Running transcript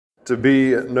to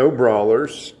be no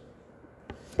brawlers,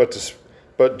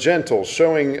 but gentle,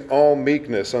 showing all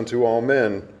meekness unto all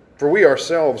men. For we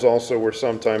ourselves also were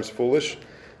sometimes foolish,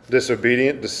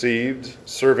 disobedient, deceived,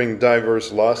 serving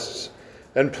diverse lusts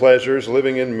and pleasures,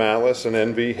 living in malice and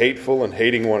envy, hateful and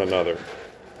hating one another.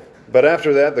 But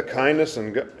after that, the kindness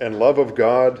and love of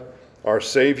God, our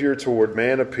Savior, toward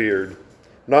man appeared,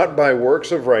 not by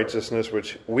works of righteousness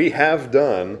which we have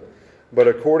done, but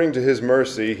according to his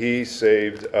mercy he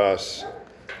saved us,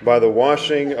 by the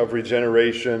washing of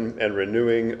regeneration and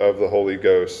renewing of the Holy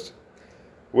Ghost,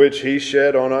 which he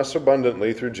shed on us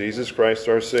abundantly through Jesus Christ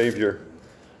our Savior,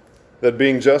 that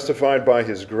being justified by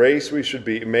his grace we should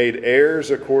be made heirs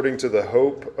according to the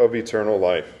hope of eternal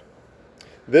life.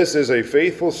 This is a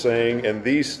faithful saying, and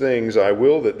these things I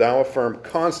will that thou affirm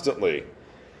constantly,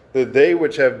 that they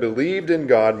which have believed in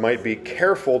God might be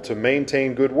careful to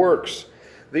maintain good works.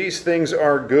 These things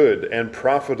are good and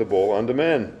profitable unto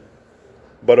men.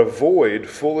 But avoid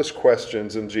foolish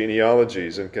questions and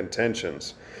genealogies and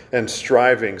contentions and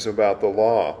strivings about the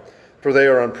law, for they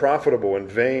are unprofitable and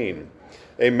vain.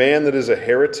 A man that is a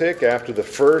heretic after the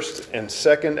first and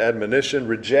second admonition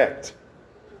reject,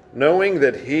 knowing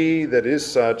that he that is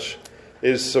such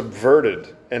is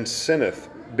subverted and sinneth,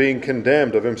 being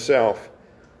condemned of himself.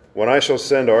 When I shall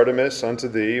send Artemis unto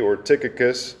thee, or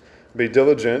Tychicus, be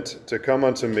diligent to come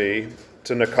unto me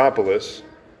to Nicopolis,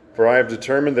 for I have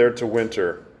determined there to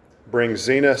winter. Bring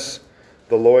Zenas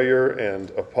the lawyer and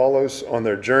Apollos on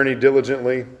their journey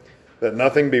diligently, that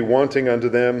nothing be wanting unto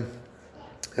them.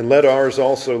 And let ours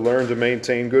also learn to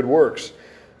maintain good works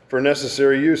for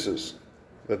necessary uses,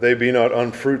 that they be not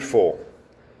unfruitful.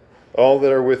 All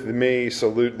that are with me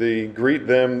salute thee. Greet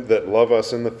them that love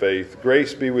us in the faith.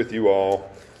 Grace be with you all.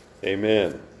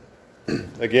 Amen.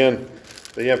 Again,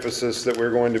 the emphasis that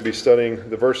we're going to be studying,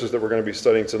 the verses that we're going to be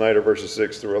studying tonight are verses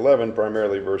 6 through 11,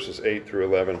 primarily verses 8 through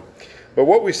 11. But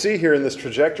what we see here in this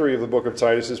trajectory of the book of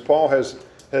Titus is Paul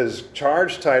has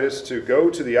charged Titus to go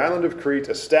to the island of Crete,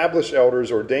 establish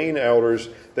elders, ordain elders,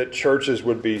 that churches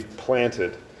would be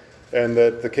planted, and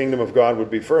that the kingdom of God would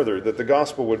be furthered, that the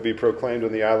gospel would be proclaimed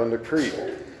on the island of Crete.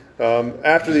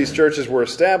 After these churches were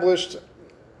established,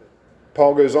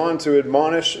 Paul goes on to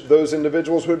admonish those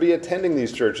individuals who would be attending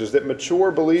these churches, that mature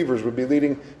believers would be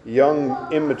leading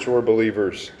young, immature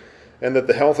believers, and that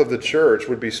the health of the church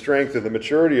would be strengthened, the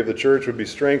maturity of the church would be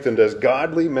strengthened as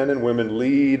godly men and women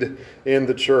lead in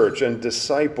the church and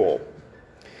disciple.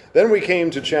 Then we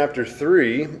came to chapter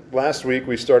 3. Last week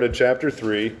we started chapter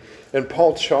 3, and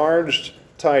Paul charged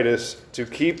Titus to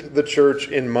keep the church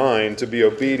in mind, to be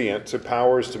obedient to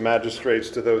powers, to magistrates,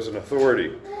 to those in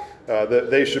authority.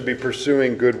 That they should be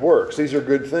pursuing good works. These are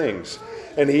good things.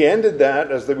 And he ended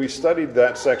that, as we studied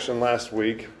that section last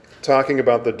week, talking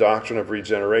about the doctrine of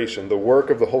regeneration, the work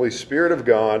of the Holy Spirit of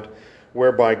God,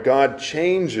 whereby God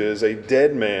changes a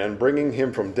dead man, bringing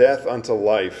him from death unto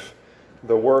life,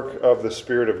 the work of the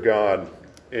Spirit of God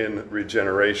in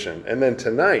regeneration. And then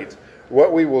tonight,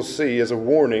 what we will see is a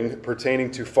warning pertaining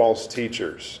to false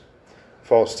teachers.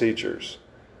 False teachers.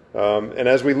 And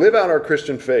as we live out our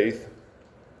Christian faith,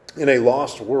 in a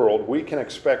lost world, we can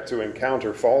expect to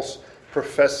encounter false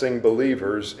professing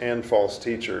believers and false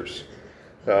teachers.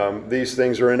 These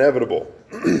things are inevitable.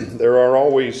 There are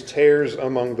always tares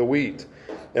among the wheat.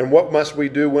 And what must we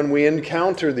do when we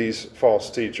encounter these false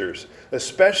teachers,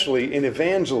 especially in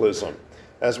evangelism,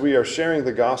 as we are sharing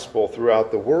the gospel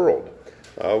throughout the world?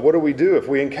 What do we do if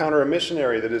we encounter a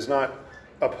missionary that is not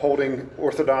upholding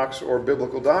orthodox or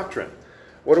biblical doctrine?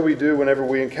 What do we do whenever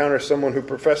we encounter someone who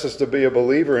professes to be a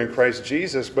believer in Christ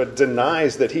Jesus but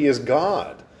denies that he is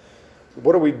God?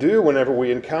 What do we do whenever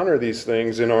we encounter these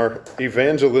things in our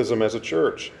evangelism as a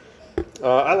church?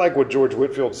 I like what George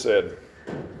Whitefield said.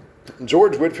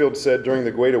 George Whitefield said during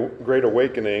the Great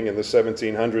Awakening in the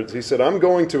 1700s, he said, "I'm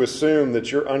going to assume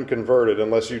that you're unconverted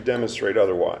unless you demonstrate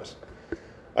otherwise."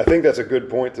 I think that's a good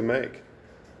point to make.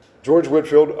 George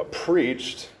Whitefield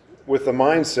preached with the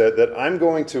mindset that I'm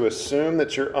going to assume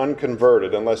that you're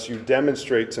unconverted unless you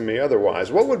demonstrate to me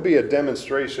otherwise. What would be a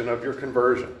demonstration of your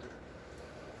conversion?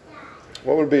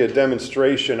 What would be a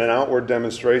demonstration, an outward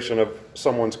demonstration of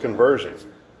someone's conversion?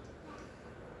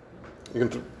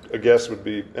 A guess would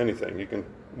be anything.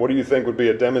 What do you think would be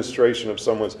a demonstration of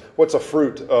someone's, what's a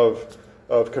fruit of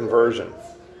conversion?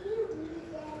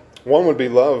 One would be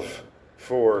love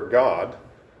for God,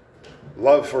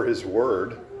 love for his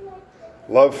word,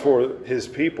 love for his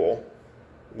people,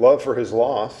 love for his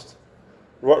lost,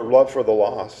 love for the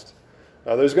lost.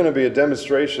 There's going to be a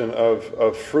demonstration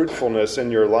of fruitfulness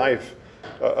in your life,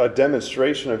 a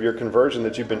demonstration of your conversion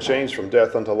that you've been changed from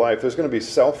death unto life. There's going to be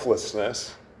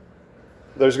selflessness.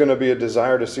 There's going to be a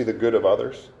desire to see the good of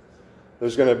others.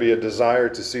 There's going to be a desire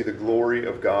to see the glory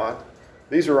of God.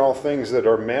 These are all things that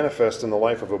are manifest in the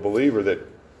life of a believer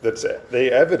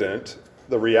they evident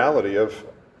the reality of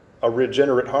a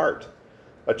regenerate heart,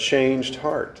 a changed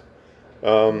heart.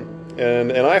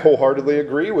 And I wholeheartedly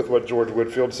agree with what George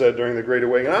Whitefield said during the Great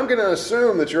Awakening. I'm going to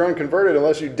assume that you're unconverted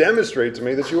unless you demonstrate to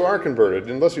me that you are converted,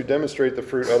 unless you demonstrate the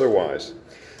fruit otherwise.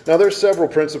 Now, there's several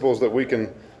principles that we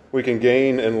can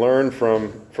gain and learn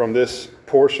from this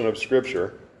portion of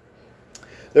Scripture.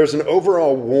 There's an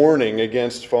overall warning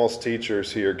against false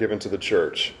teachers here given to the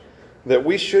church, that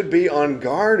we should be on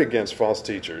guard against false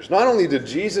teachers. Not only did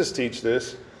Jesus teach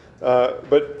this,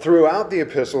 but throughout the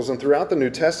epistles and throughout the New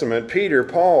Testament, Peter,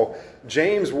 Paul,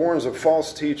 James warns of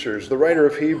false teachers. The writer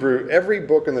of Hebrew, every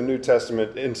book in the New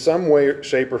Testament, in some way,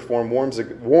 shape, or form,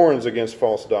 warns against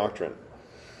false doctrine.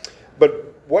 But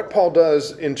what Paul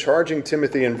does in charging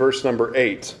Timothy in verse number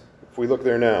 8, if we look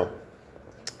there now,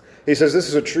 he says, this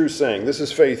is a true saying. This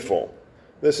is faithful.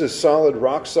 This is solid,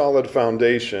 rock-solid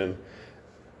foundation.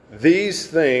 These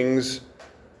things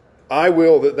I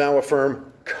will that thou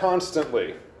affirm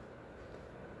constantly.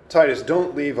 Titus,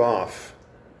 don't leave off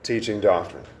teaching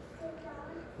doctrine.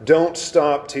 Don't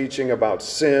stop teaching about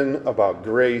sin, about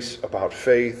grace, about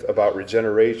faith, about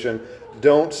regeneration.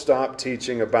 Don't stop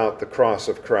teaching about the cross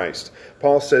of Christ.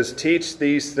 Paul says, teach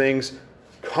these things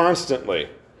constantly.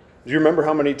 Do you remember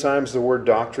how many times the word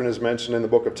doctrine is mentioned in the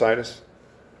book of Titus?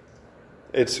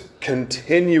 It's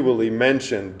continually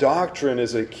mentioned. Doctrine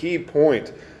is a key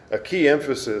point, a key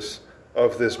emphasis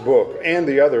of this book and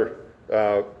the other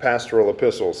pastoral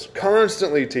epistles.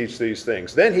 Constantly teach these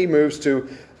things. Then he moves to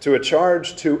a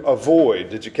charge to avoid.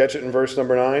 Did you catch it in verse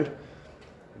number 9?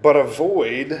 But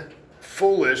avoid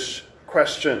foolish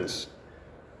questions.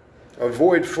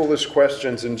 Avoid foolish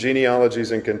questions and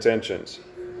genealogies and contentions.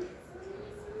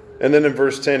 And then in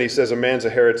verse 10 he says, a man's a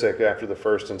heretic after the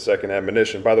first and second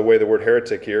admonition. By the way, the word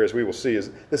heretic here, as we will see,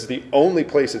 this is the only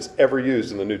place it's ever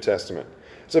used in the New Testament.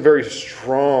 It's a very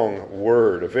strong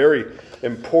word, a very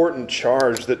important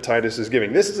charge that Titus is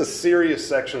giving. This is a serious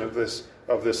section of this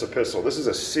epistle. This is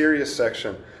a serious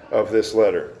section of this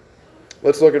letter.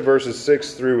 Let's look at verses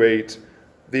 6 through 8.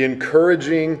 The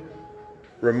encouraging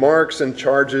remarks and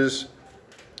charges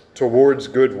towards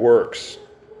good works.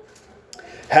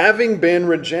 Having been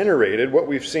regenerated, what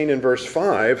we've seen in verse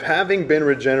 5, having been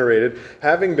regenerated,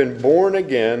 having been born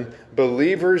again,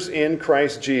 believers in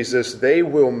Christ Jesus, they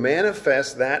will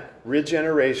manifest that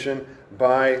regeneration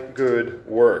by good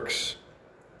works.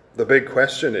 The big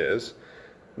question is,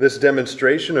 this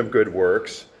demonstration of good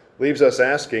works leaves us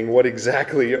asking, what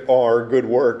exactly are good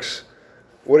works?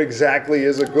 What exactly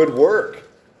is a good work?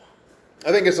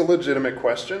 I think it's a legitimate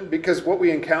question, because what we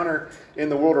encounter in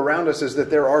the world around us is that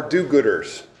there are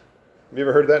do-gooders. Have you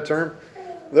ever heard that term?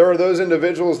 There are those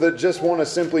individuals that just want to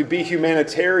simply be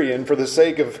humanitarian for the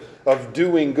sake of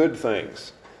doing good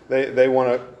things. They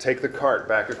want to take the cart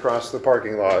back across the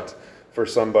parking lot for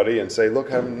somebody and say, look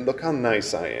how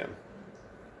nice I am.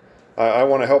 I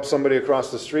want to help somebody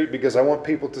across the street because I want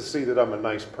people to see that I'm a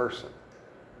nice person.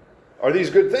 Are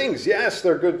these good things? Yes,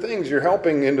 they're good things. You're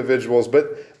helping individuals,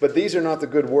 but these are not the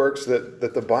good works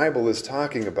that the Bible is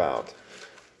talking about.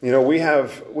 You know, we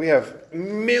have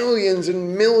millions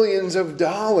and millions of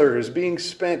dollars being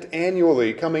spent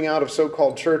annually coming out of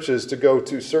so-called churches to go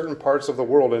to certain parts of the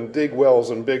world and dig wells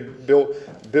and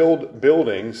build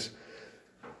buildings,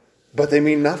 but they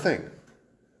mean nothing.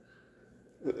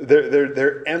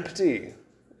 They're empty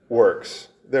works.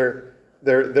 They're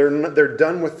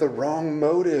done with the wrong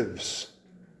motives.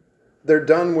 They're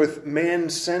done with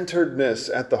man-centeredness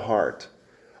at the heart.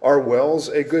 Are wells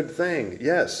a good thing?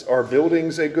 Yes. Are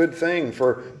buildings a good thing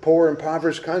for poor,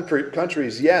 impoverished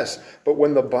countries? Yes. But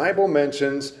when the Bible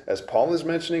mentions, as Paul is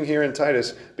mentioning here in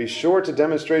Titus, be sure to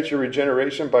demonstrate your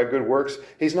regeneration by good works,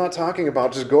 he's not talking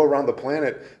about just go around the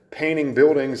planet painting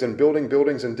buildings and building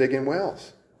buildings and digging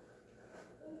wells.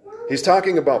 He's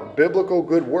talking about biblical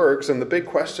good works, and the big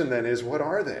question then is, what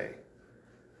are they?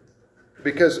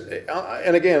 Because,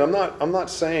 and again, I'm not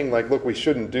saying like, look, we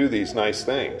shouldn't do these nice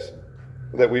things,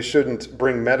 that we shouldn't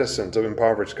bring medicine to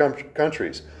impoverished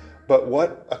countries. But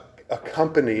what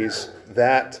accompanies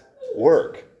that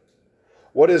work?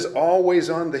 What is always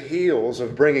on the heels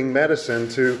of bringing medicine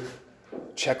to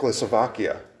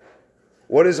Czechoslovakia?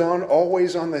 What is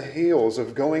always on the heels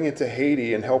of going into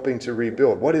Haiti and helping to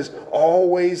rebuild? What is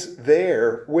always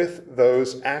there with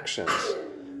those actions?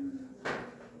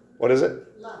 What is it?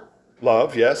 Love.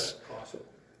 Love, yes.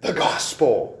 The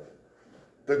gospel.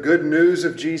 The good news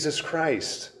of Jesus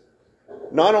Christ.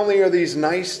 Not only are these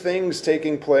nice things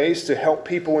taking place to help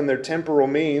people in their temporal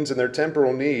means and their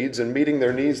temporal needs and meeting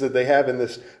their needs that they have in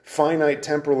this finite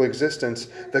temporal existence,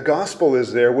 the gospel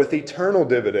is there with eternal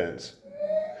dividends.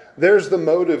 There's the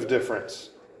motive difference.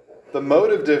 The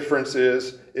motive difference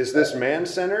is this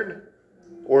man-centered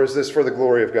or is this for the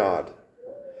glory of God?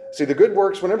 See, the good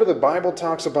works, whenever the Bible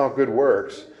talks about good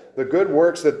works, the good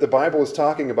works that the Bible is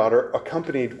talking about are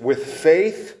accompanied with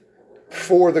faith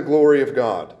for the glory of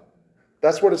God.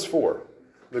 That's what it's for.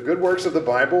 The good works of the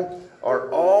Bible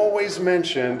are always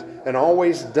mentioned and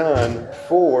always done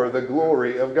for the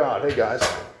glory of God. Hey guys,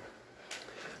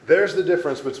 there's the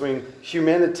difference between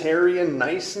humanitarian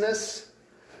niceness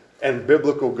and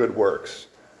biblical good works.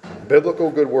 Biblical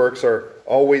good works are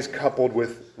always coupled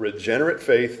with regenerate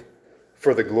faith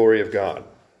for the glory of God.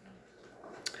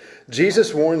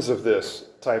 Jesus warns of this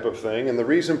type of thing, and the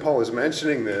reason Paul is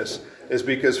mentioning this is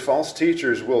because false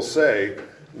teachers will say,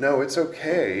 no, it's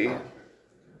okay.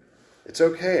 It's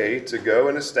okay to go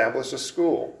and establish a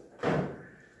school.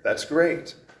 That's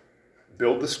great.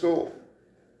 Build the school.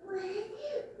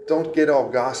 Don't get all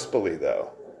gospel-y,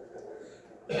 though.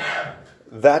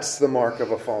 That's the mark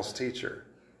of a false teacher.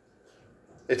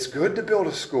 It's good to build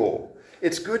a school.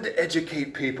 It's good to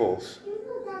educate peoples.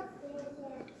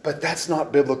 But that's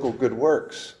not biblical good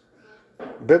works.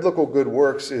 Biblical good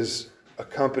works is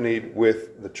accompanied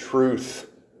with the truth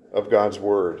of God's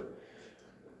word.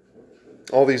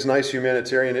 All these nice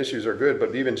humanitarian issues are good,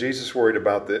 but even Jesus warned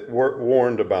about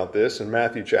this in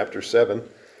Matthew chapter 7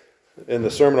 in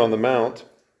the Sermon on the Mount.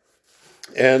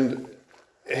 And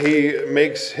he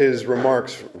makes his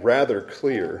remarks rather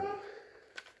clear.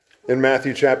 In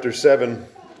Matthew chapter 7,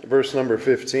 verse number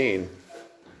 15,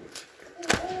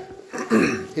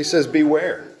 he says,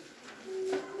 beware.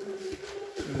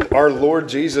 Our Lord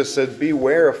Jesus said,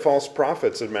 beware of false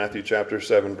prophets in Matthew chapter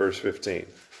 7, verse 15,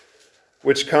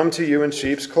 which come to you in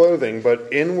sheep's clothing, but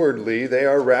inwardly they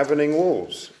are ravening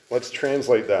wolves. Let's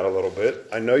translate that a little bit.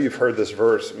 I know you've heard this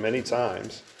verse many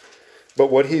times,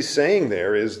 but what he's saying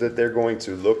there is that they're going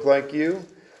to look like you.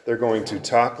 They're going to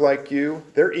talk like you.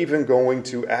 They're even going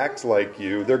to act like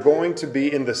you. They're going to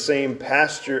be in the same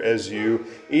pasture as you,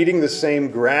 eating the same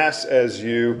grass as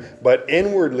you, but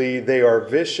inwardly they are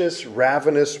vicious,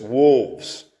 ravenous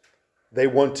wolves. They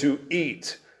want to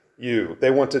eat you. They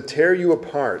want to tear you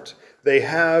apart. They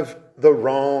have the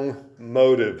wrong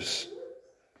motives.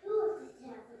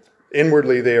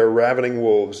 Inwardly they are ravening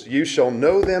wolves. You shall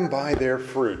know them by their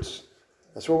fruits.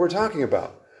 That's what we're talking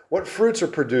about. What fruits are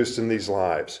produced in these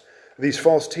lives? These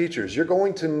false teachers, you're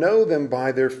going to know them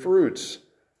by their fruits.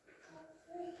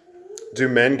 Do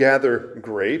men gather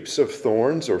grapes of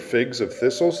thorns or figs of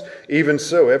thistles? Even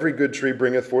so, every good tree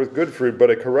bringeth forth good fruit, but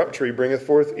a corrupt tree bringeth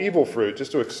forth evil fruit.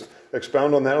 Just to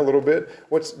expound on that a little bit,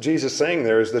 what's Jesus saying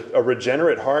there is that a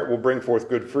regenerate heart will bring forth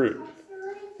good fruit,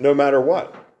 no matter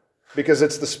what. Because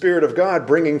it's the Spirit of God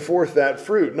bringing forth that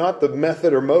fruit, not the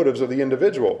method or motives of the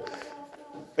individual.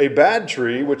 A bad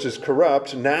tree, which is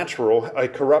corrupt, natural, a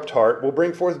corrupt heart, will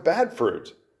bring forth bad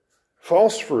fruit,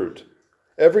 false fruit.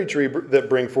 Every tree that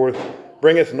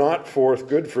bringeth not forth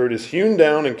good fruit is hewn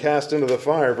down and cast into the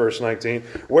fire, verse 19.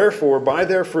 Wherefore, by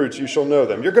their fruits you shall know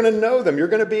them. You're going to know them. You're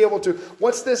going to be able to.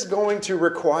 What's this going to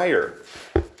require?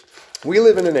 We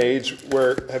live in an age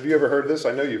where, have you ever heard this?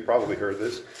 I know you've probably heard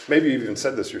this. Maybe you even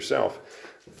said this yourself.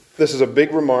 This is a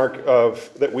big remark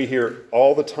that we hear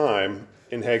all the time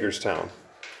in Hagerstown.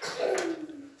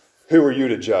 Who are you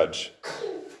to judge?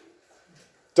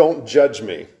 Don't judge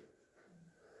me.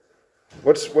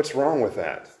 What's wrong with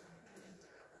that?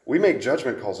 We make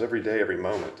judgment calls every day, every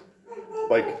moment.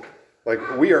 Like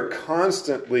we are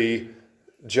constantly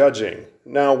judging.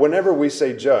 Now, whenever we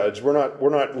say judge, we're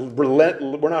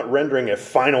not rendering a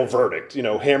final verdict,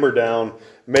 hammer down,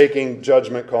 making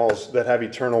judgment calls that have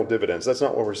eternal dividends. That's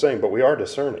not what we're saying, but we are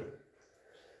discerning.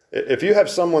 If you have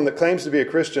someone that claims to be a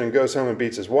Christian and goes home and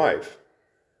beats his wife,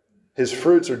 his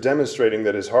fruits are demonstrating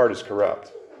that his heart is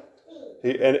corrupt.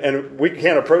 And we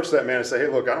can't approach that man and say, hey,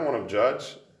 look, I don't want to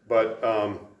judge, but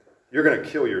you're going to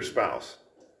kill your spouse.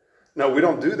 No, we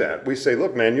don't do that. We say,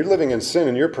 look, man, you're living in sin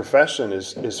and your profession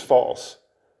is false.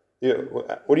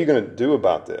 What are you going to do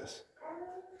about this?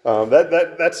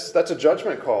 That's a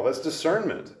judgment call. That's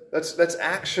discernment. That's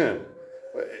action.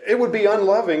 It would be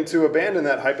unloving to abandon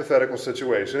that hypothetical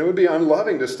situation. It would be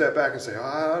unloving to step back and say,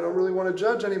 I don't really want to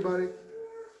judge anybody.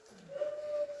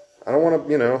 I don't want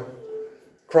to,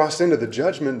 cross into the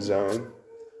judgment zone.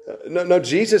 No,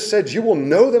 Jesus said you will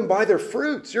know them by their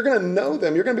fruits. You're going to know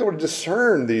them. You're going to be able to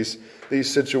discern these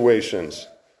situations.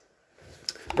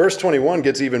 Verse 21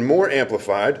 gets even more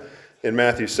amplified in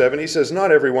Matthew 7. He says,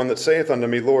 not everyone that saith unto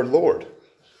me, Lord, Lord.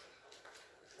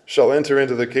 shall enter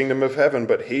into the kingdom of heaven,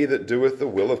 but he that doeth the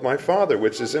will of my Father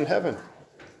which is in heaven.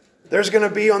 There's going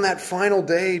to be on that final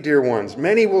day, dear ones,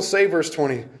 many will say, verse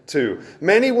 22,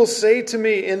 many will say to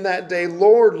me in that day,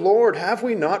 Lord, Lord, have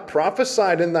we not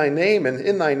prophesied in thy name, and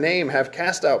in thy name have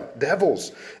cast out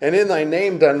devils, and in thy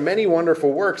name done many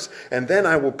wonderful works? And then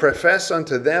I will profess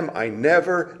unto them, I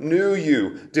never knew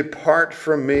you. Depart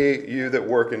from me, you that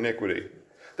work iniquity.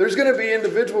 There's going to be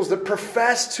individuals that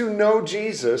profess to know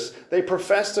Jesus. They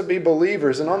profess to be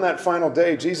believers. And on that final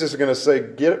day, Jesus is going to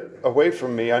say, get away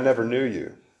from me. I never knew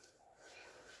you.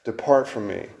 Depart from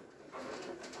me.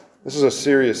 This is a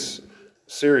serious,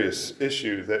 serious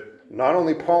issue that not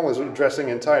only Paul is addressing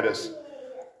in Titus,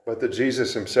 but that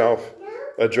Jesus himself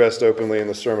addressed openly in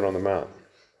the Sermon on the Mount.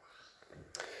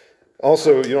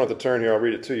 Also, you don't have to turn here, I'll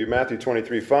read it to you. Matthew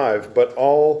 23:5. But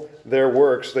all their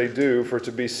works they do for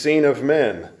to be seen of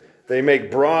men. They make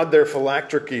broad their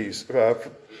phylacteries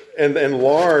and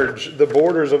enlarge the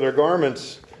borders of their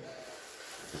garments.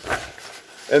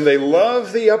 And they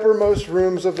love the uppermost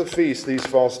rooms of the feast, these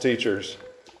false teachers.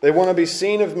 They want to be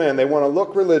seen of men. They want to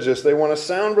look religious. They want to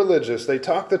sound religious. They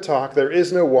talk the talk. There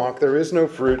is no walk. There is no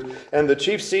fruit. And the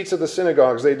chief seats of the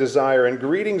synagogues they desire, and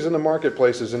greetings in the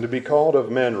marketplaces, and to be called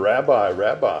of men, Rabbi,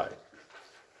 Rabbi.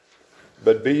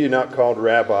 But be ye not called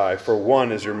Rabbi, for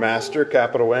one is your master,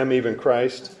 capital M, even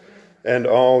Christ, and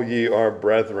all ye are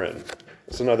brethren.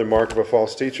 That's another mark of a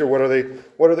false teacher.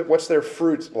 What's their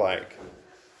fruit like?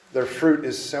 Their fruit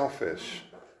is selfish.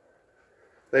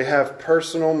 They have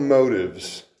personal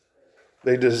motives.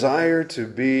 They desire to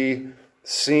be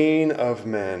seen of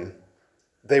men.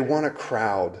 They want a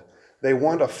crowd. They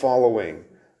want a following.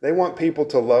 They want people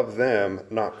to love them,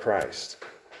 not Christ.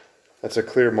 That's a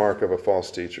clear mark of a false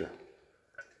teacher.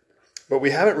 But we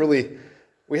haven't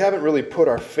really put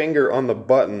our finger on the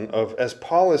button of, as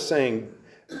Paul is saying,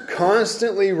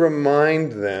 constantly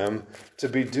remind them to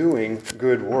be doing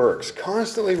good works.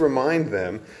 Constantly remind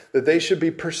them that they should be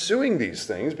pursuing these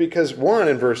things because, one,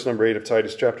 in verse number 8 of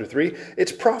Titus chapter 3,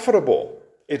 it's profitable.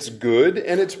 It's good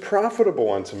and it's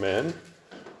profitable unto men.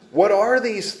 What are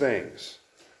these things?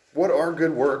 What are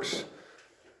good works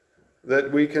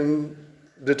that we can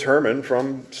determine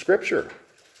from Scripture?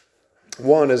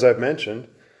 One, as I've mentioned,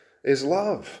 is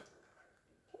love.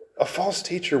 A false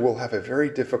teacher will have a very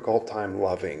difficult time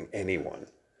loving anyone.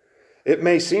 It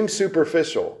may seem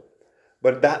superficial,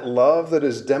 but that love that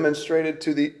is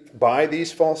demonstrated by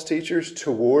these false teachers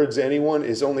towards anyone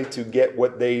is only to get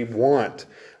what they want.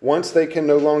 Once they can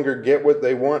no longer get what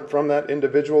they want from that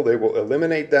individual, they will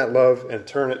eliminate that love and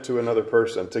turn it to another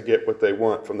person to get what they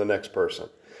want from the next person.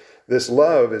 This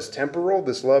love is temporal.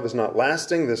 This love is not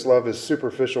lasting. This love is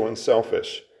superficial and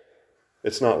selfish.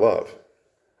 It's not love.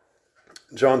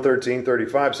 John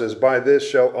 13:35 says, by this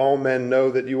shall all men know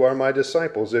that you are my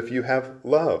disciples, if you have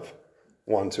love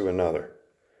one to another.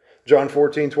 John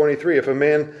 14:23, if a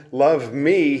man love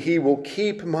me, he will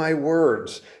keep my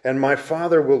words, and my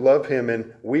Father will love him,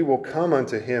 and we will come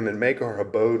unto him and make our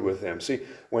abode with him. See,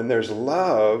 when there's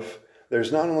love,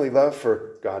 there's not only love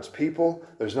for God's people,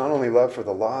 there's not only love for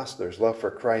the lost, there's love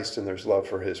for Christ, and there's love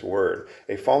for his word.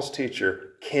 A false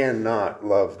teacher cannot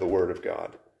love the word of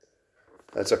God.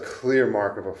 That's a clear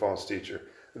mark of a false teacher.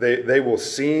 They will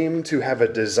seem to have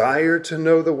a desire to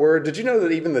know the word. Did you know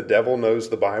that even the devil knows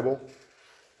the Bible?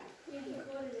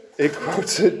 He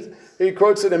quotes it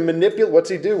and manipulates. What's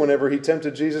he do whenever he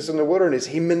tempted Jesus in the wilderness?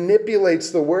 He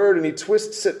manipulates the word and he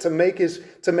twists it to make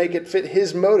it fit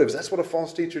his motives. That's what a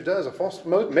false teacher does.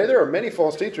 There are many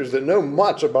false teachers that know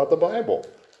much about the Bible,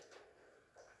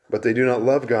 but they do not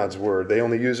love God's word. They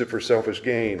only use it for selfish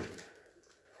gain.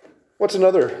 What's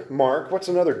another mark? What's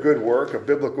another good work, a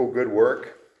biblical good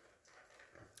work?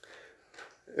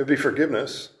 It would be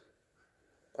forgiveness.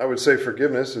 I would say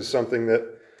forgiveness is something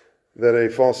that a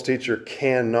false teacher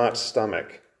cannot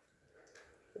stomach.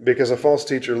 Because a false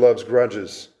teacher loves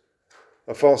grudges.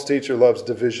 A false teacher loves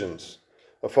divisions.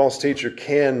 A false teacher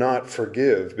cannot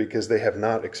forgive because they have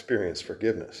not experienced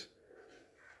forgiveness.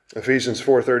 Ephesians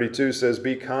 4:32 says,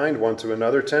 be kind one to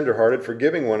another, tenderhearted,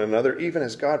 forgiving one another, even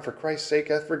as God for Christ's sake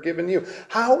hath forgiven you.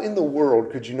 How in the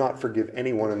world could you not forgive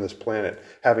anyone on this planet,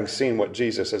 having seen what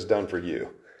Jesus has done for you?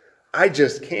 I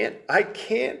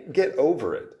can't get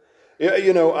over it.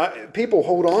 People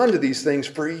hold on to these things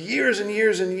for years and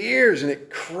years and years, and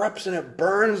it corrupts and it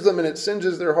burns them and it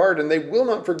singes their heart, and they will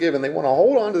not forgive, and they want to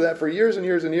hold on to that for years and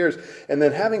years and years. And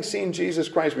then having seen Jesus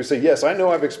Christ, we say, yes, I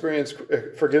know I've experienced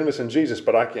forgiveness in Jesus,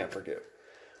 but I can't forgive.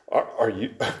 Are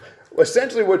you?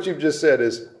 Essentially what you've just said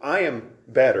is, I am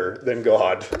better than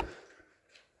God.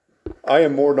 I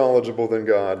am more knowledgeable than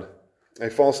God.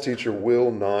 A false teacher will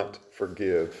not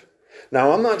forgive.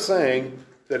 Now, I'm not saying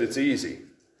that it's easy.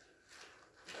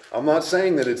 I'm not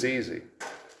saying that it's easy.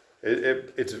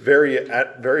 It's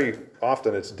very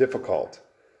often it's difficult.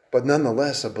 But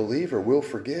nonetheless, a believer will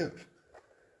forgive.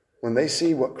 When they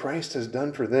see what Christ has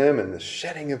done for them and the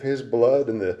shedding of his blood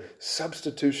and the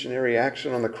substitutionary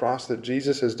action on the cross that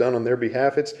Jesus has done on their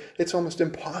behalf, it's almost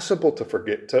impossible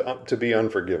to be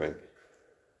unforgiving.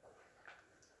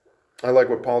 I like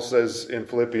what Paul says in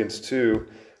Philippians 2.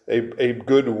 A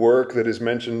good work that is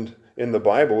mentioned in the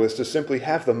Bible is to simply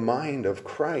have the mind of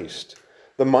Christ.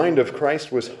 The mind of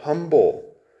Christ was humble.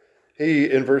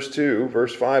 He, in verse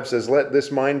 5 says, "Let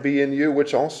this mind be in you,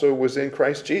 which also was in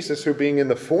Christ Jesus, who being in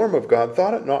the form of God,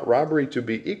 thought it not robbery to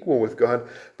be equal with God,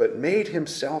 but made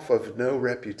himself of no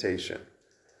reputation."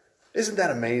 Isn't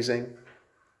that amazing?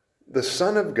 The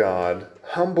Son of God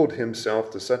humbled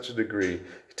himself to such a degree,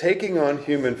 taking on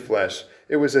human flesh,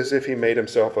 it was as if he made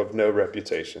himself of no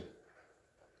reputation.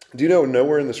 Do you know,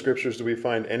 nowhere in the Scriptures do we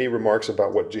find any remarks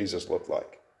about what Jesus looked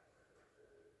like?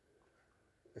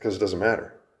 Because it doesn't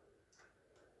matter.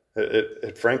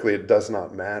 Frankly, it does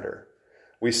not matter.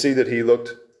 We see that he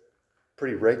looked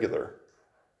pretty regular.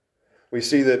 We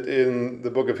see that in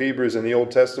the book of Hebrews in the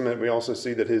Old Testament, we also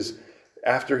see that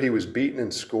after he was beaten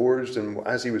and scourged and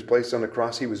as he was placed on the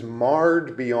cross, he was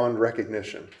marred beyond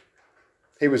recognition.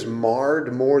 He was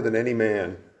marred more than any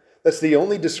man. That's the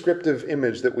only descriptive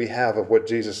image that we have of what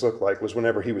Jesus looked like, was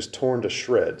whenever he was torn to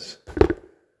shreds.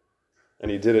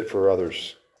 And he did it for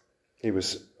others. He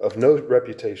was of no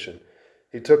reputation.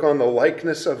 He took on the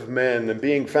likeness of men, and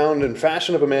being found in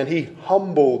fashion of a man, he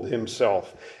humbled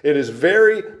himself. It is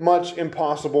very much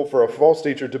impossible for a false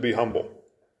teacher to be humble.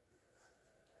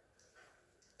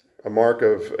 A mark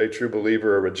of a true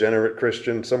believer, a regenerate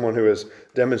Christian, someone who is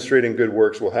demonstrating good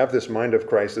works, will have this mind of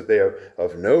Christ, that they are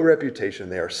of no reputation.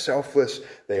 They are selfless.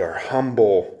 They are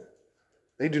humble.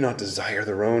 They do not desire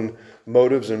their own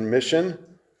motives and mission.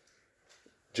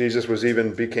 Jesus was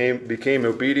became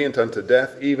obedient unto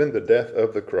death, even the death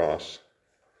of the cross.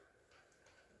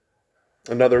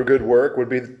 Another good work would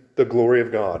be the glory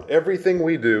of God. Everything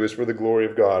we do is for the glory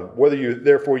of God.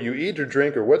 Therefore you eat or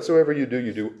drink or whatsoever you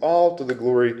do all to the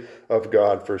glory of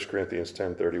God. 1 Corinthians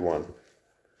 10:31.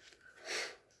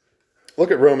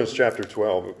 Look at Romans chapter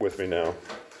 12 with me now.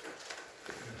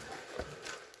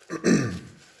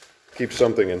 Keep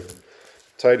something in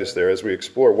Titus there as we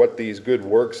explore what these good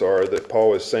works are that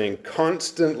Paul is saying.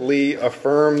 Constantly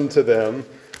affirm to them,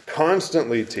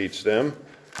 constantly teach them.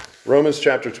 Romans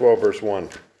chapter 12, verse 1.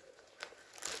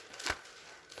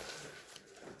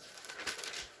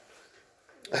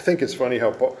 I think it's funny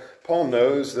how Paul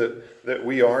knows that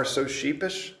we are so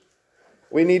sheepish.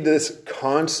 We need this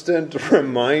constant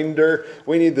reminder.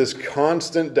 We need this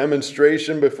constant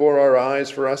demonstration before our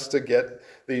eyes for us to get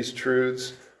these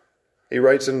truths. He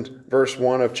writes in verse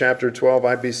 1 of chapter 12,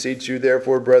 "I beseech you,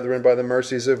 therefore, brethren, by the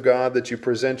mercies of God, that you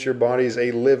present your bodies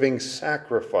a living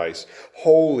sacrifice,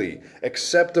 holy,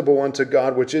 acceptable unto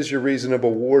God, which is your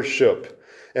reasonable worship.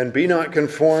 And be not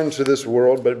conformed to this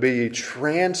world, but be ye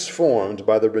transformed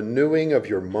by the renewing of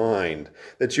your mind,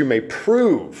 that you may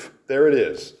prove," there it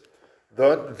is,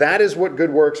 that is what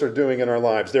good works are doing in our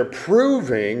lives. They're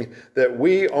proving that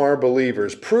we are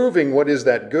believers, proving what is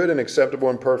that good and acceptable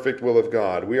and perfect will of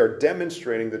God. We are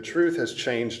demonstrating the truth has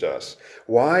changed us.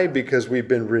 Why? Because we've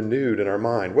been renewed in our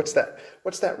mind. What's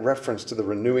that reference to the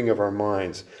renewing of our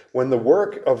minds? When the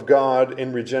work of God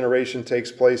in regeneration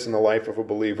takes place in the life of a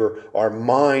believer, our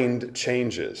mind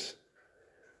changes.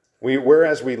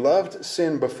 Whereas we loved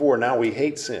sin before, now we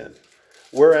hate sin.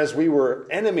 Whereas we were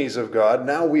enemies of God,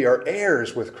 now we are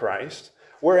heirs with Christ.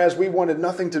 Whereas we wanted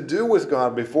nothing to do with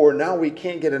God before, now we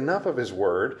can't get enough of his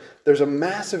word. There's a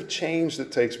massive change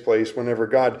that takes place whenever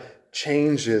God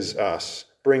changes us,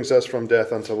 brings us from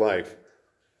death unto life.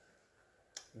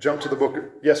 Jump to the book.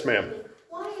 Yes, ma'am.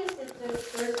 Why is it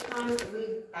that there's times that we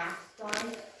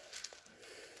backslide?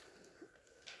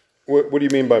 What do you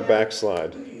mean by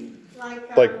backslide?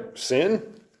 Like sin?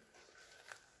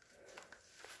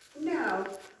 No.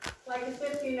 Like as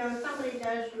if, somebody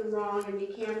does you wrong and you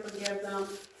can't forgive them,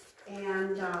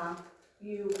 and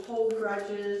you hold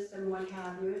grudges and what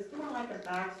have you. It's more like a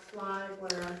backslide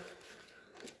where...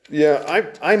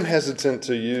 Yeah, I'm hesitant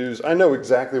to use, I know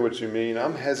exactly what you mean.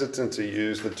 I'm hesitant to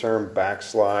use the term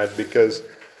backslide because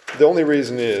the only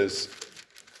reason is,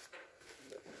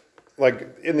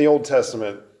 like in the Old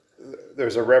Testament,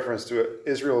 there's a reference to it.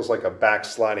 Israel is like a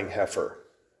backsliding heifer.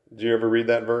 Did you ever read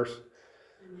that verse?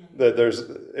 That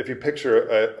if you picture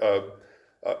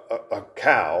a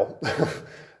cow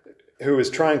who is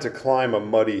trying to climb a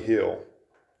muddy hill,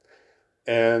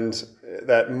 And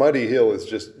that muddy hill is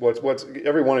just what's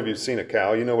every one of you's seen a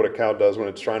cow. You know what a cow does when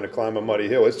it's trying to climb a muddy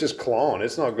hill. It's just clawing.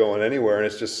 It's not going anywhere, and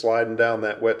it's just sliding down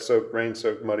that wet-soaked,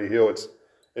 rain-soaked muddy hill.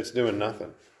 It's doing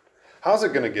nothing. How's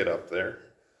it going to get up there?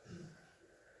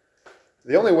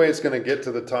 The only way it's going to get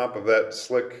to the top of that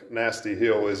slick, nasty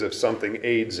hill is if something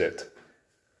aids it.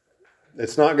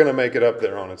 It's not going to make it up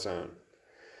there on its own.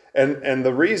 And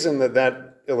the reason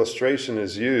that illustration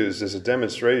is used is a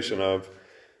demonstration of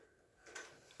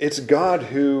it's God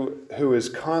who is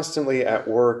constantly at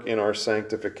work in our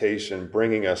sanctification,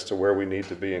 bringing us to where we need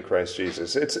to be in Christ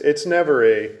Jesus. It's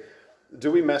never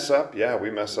do we mess up? Yeah, we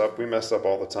mess up. We mess up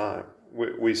all the time.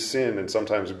 We sin, and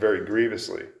sometimes very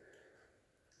grievously.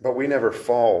 But we never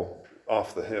fall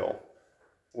off the hill.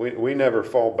 We never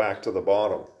fall back to the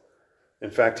bottom. In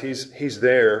fact, he's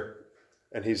there,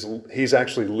 and he's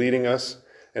actually leading us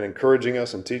and encouraging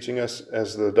us and teaching us,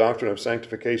 as the doctrine of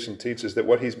sanctification teaches, that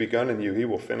what he's begun in you, he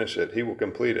will finish it. He will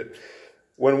complete it.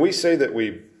 When we say that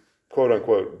we, quote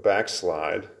unquote,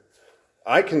 backslide,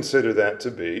 I consider that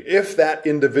to be, if that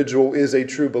individual is a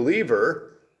true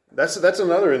believer, that's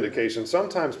another indication.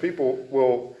 Sometimes people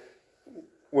will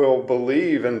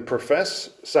believe and profess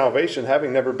salvation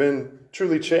having never been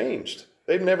truly changed.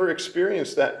 They've never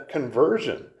experienced that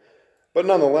conversion. But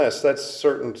nonetheless, that's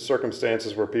certain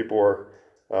circumstances where people are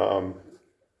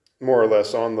more or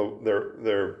less on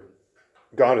their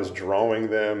God is drawing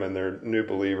them, and they're new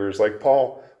believers. Like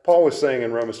Paul was saying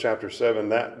in Romans chapter 7,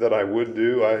 that I would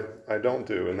do, I don't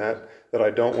do, and that I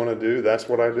don't want to do, that's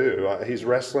what I do. He's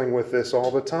wrestling with this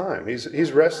all the time.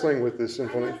 He's wrestling with this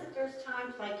information. There's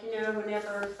times like,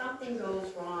 whenever something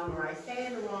goes wrong, or I say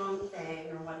the wrong thing,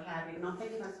 or what have you, and I'm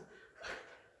thinking to myself,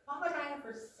 why would I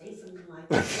ever say something like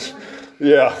that?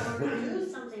 Yeah. Or do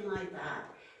something like that.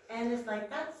 And it's like,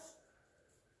 that's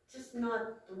just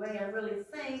not the way I really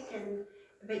think,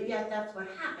 but yet that's what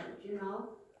happened,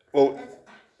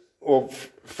 Well,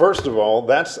 first of all,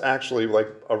 that's actually like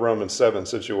a Romans 7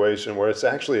 situation where it's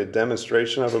actually a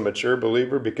demonstration of a mature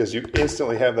believer, because you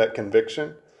instantly have that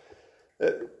conviction.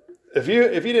 If you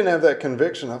didn't have that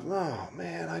conviction of, oh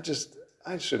man, I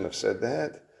shouldn't have said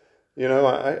that.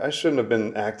 I shouldn't have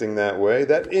been acting that way.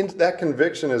 That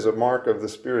conviction is a mark of the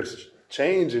Spirit's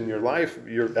change in your life.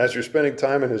 As you're spending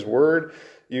time in His Word,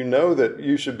 you know that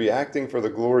you should be acting for the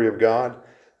glory of God.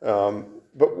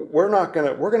 But we're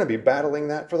going to be battling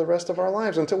that for the rest of our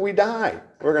lives until we die.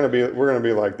 We're going to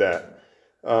be like that.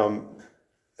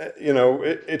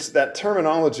 It's that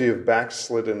terminology of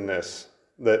backsliddenness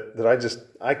that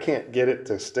I can't get it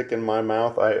to stick in my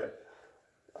mouth.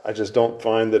 I just don't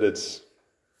find that it's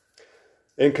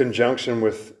in conjunction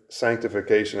with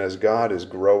sanctification as God is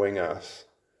growing us.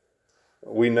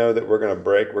 We know that we're going to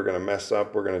break, we're going to mess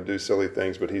up, we're going to do silly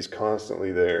things, but He's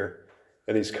constantly there,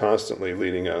 and He's constantly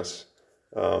leading us.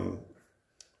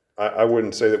 I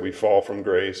wouldn't say that we fall from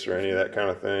grace or any of that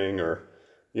kind of thing, or,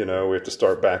 we have to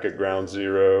start back at ground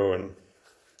zero. And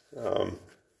what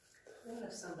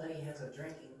if somebody has a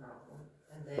drinking problem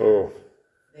and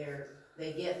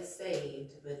they get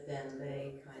saved, but then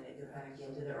they kind of go back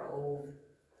into their old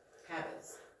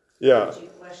habits? Yeah. Would you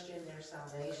question their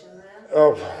salvation then?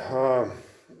 Oh,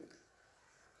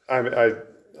 I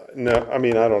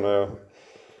don't know.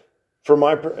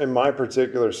 In my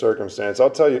particular circumstance, I'll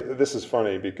tell you, this is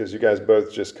funny because you guys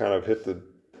both just kind of hit the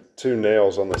two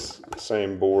nails on the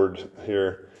same board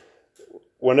here.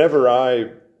 Whenever I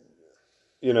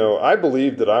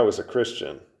believed that I was a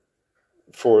Christian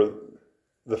for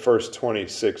the first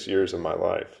 26 years of my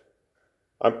life.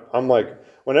 I'm like,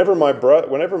 whenever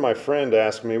my friend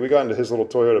asked me, we got into his little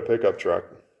Toyota pickup truck,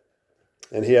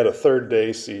 and he had a Third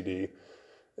Day CD.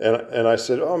 And I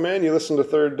said, oh man, you listen to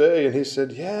Third Day? And he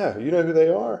said, yeah, you know who they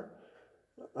are?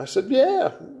 I said,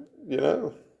 yeah,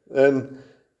 And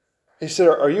he said,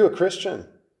 are you a Christian?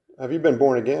 Have you been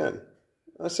born again?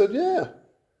 I said, yeah.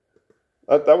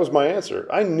 That was my answer.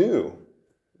 I knew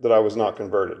that I was not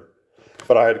converted.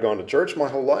 But I had gone to church my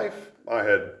whole life. I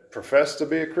had professed to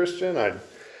be a Christian. I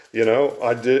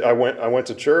went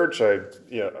to church.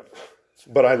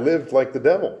 But I lived like the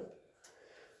devil.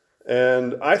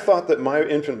 And I thought that my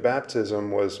infant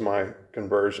baptism was my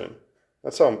conversion.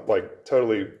 That's how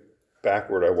totally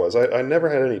backward I was. I never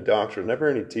had any doctrine, never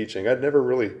any teaching.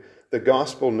 The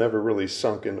gospel never really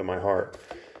sunk into my heart.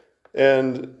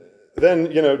 And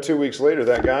then, 2 weeks later,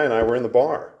 that guy and I were in the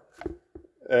bar.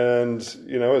 And,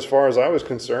 as far as I was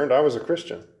concerned, I was a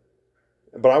Christian.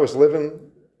 But I was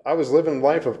living a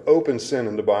life of open sin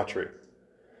and debauchery.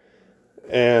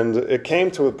 And it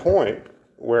came to a point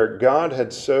where God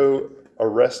had so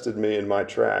arrested me in my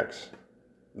tracks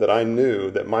that I knew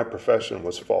that my profession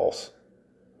was false.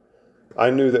 I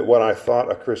knew that what I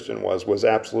thought a Christian was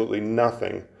absolutely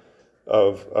nothing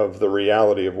of the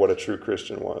reality of what a true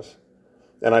Christian was.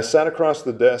 And I sat across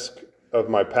the desk of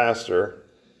my pastor,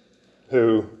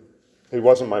 who he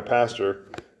wasn't my pastor.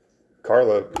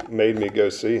 Carla made me go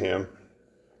see him.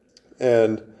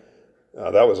 And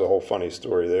that was a whole funny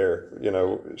story there. You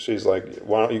know, she's like,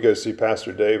 why don't you go see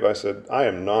Pastor Dave? I said, I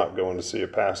am not going to see a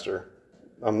pastor.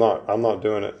 I'm not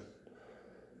doing it.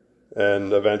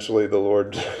 And eventually the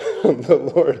Lord,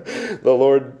 the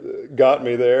Lord got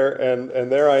me there.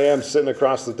 And there I am sitting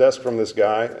across the desk from this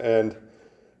guy. And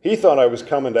he thought I was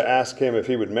coming to ask him if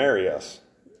he would marry us.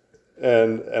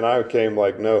 And I came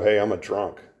like, no, hey, I'm a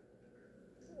drunk.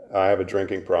 I have a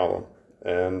drinking problem.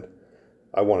 And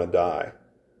I want to die.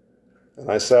 And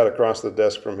I sat across the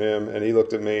desk from him, and he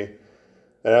looked at me.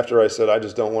 And after I said, I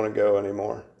just don't want to go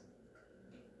anymore.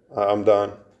 I'm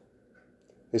done.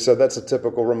 He said, that's a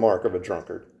typical remark of a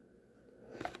drunkard.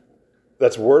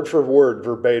 That's word for word,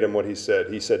 verbatim what he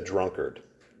said. He said drunkard.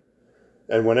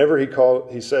 And whenever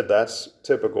he said that's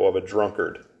typical of a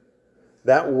drunkard.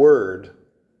 That word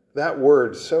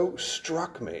so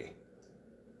struck me.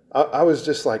 I was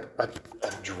just like, a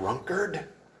drunkard?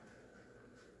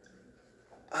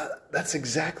 That's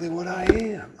exactly what I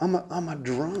am. I'm a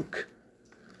drunk.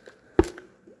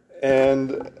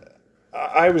 And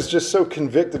I was just so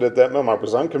convicted at that moment. I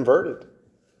was unconverted.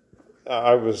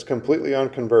 I was completely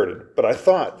unconverted. But I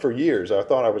thought for years,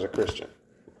 I was a Christian.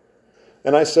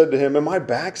 And I said to him, am I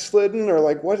backslidden? Or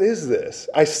like, what is this?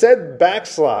 I said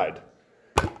backslide.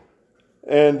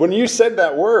 And when you said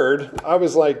that word, I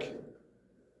was like,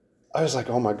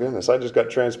 oh my goodness, I just got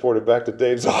transported back to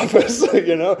Dave's office,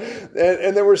 you know.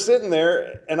 And then we're sitting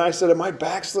there, and I said, am I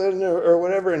backslidden or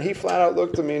whatever? And he flat out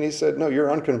looked at me and he said, no, you're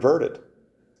unconverted.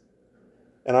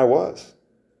 And I was.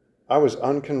 I was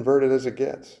unconverted as it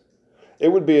gets. It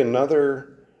would be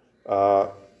another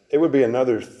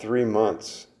 3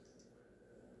 months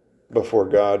before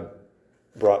God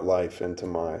brought life into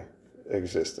my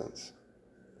existence.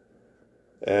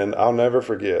 And I'll never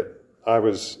forget, I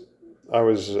went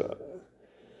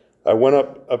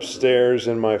upstairs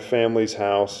in my family's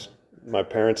house, my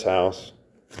parents' house,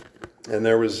 and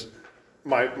there was,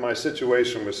 my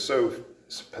situation was so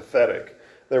pathetic.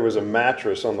 There was a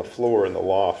mattress on the floor in the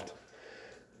loft,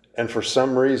 and for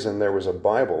some reason there was a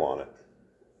Bible on it.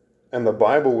 And the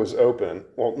Bible was open,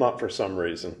 well, not for some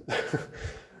reason.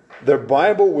 The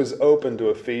Bible was open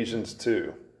to Ephesians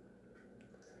 2.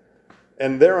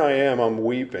 And there I am, I'm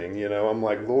weeping, you know. I'm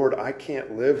like, Lord, I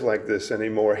can't live like this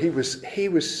anymore. He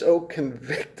was so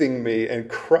convicting me and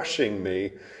crushing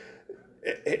me.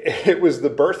 It was the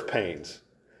birth pains.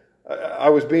 I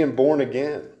was being born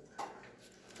again.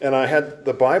 And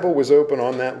the Bible was open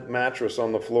on that mattress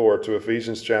on the floor to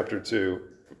Ephesians chapter 2.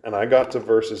 And I got to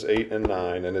verses 8 and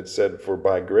 9, and it said, for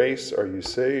by grace are you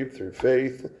saved through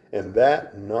faith, and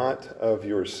that not of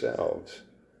yourselves.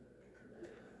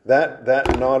 That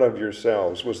not of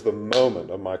yourselves was the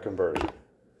moment of my conversion.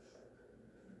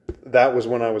 That was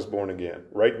when I was born again.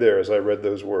 Right there as I read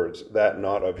those words, that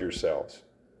not of yourselves.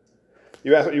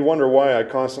 You wonder why I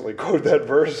constantly quote that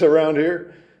verse around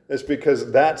here? It's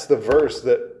because that's the verse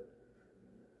that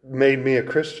made me a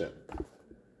Christian.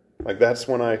 Like that's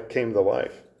when I came to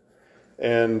life.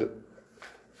 And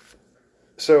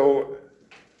so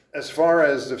as far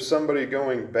as if somebody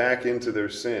going back into their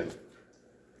sin,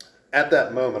 at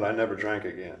that moment, I never drank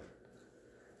again.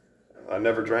 I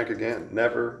never drank again.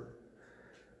 Never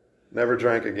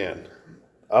drank again.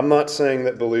 I'm not saying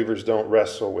that believers don't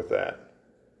wrestle with that.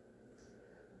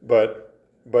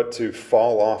 But to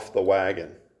fall off the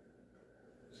wagon,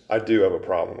 I do have a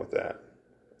problem with that.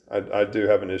 I do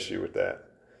have an issue with that.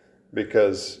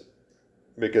 Because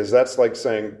that's like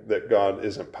saying that God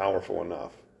isn't powerful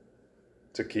enough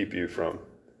to keep you from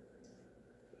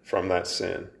that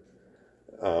sin.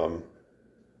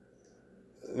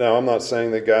 Now, I'm not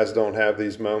saying that guys don't have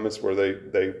these moments where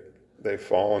they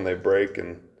fall and they break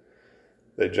and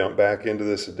they jump back into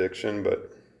this addiction,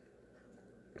 but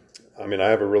I mean, I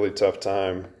have a really tough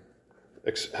time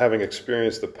having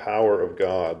experienced the power of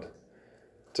God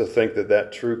to think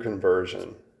that true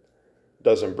conversion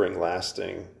doesn't bring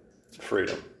lasting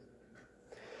freedom.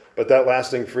 But that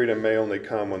lasting freedom may only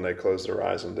come when they close their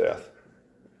eyes in death.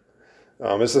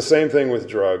 It's the same thing with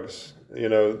drugs. You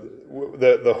know,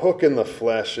 the hook in the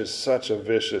flesh is such a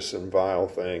vicious and vile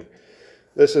thing.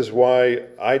 This is why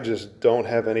I just don't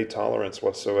have any tolerance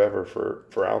whatsoever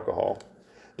for alcohol.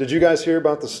 Did you guys hear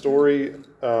about the story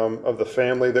of the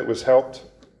family that was helped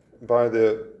by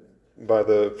the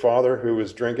father who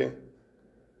was drinking?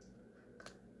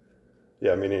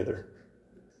 Yeah, me neither.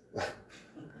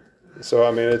 So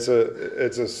I mean, it's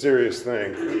a serious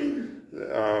thing.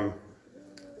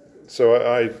 So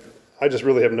I just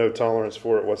really have no tolerance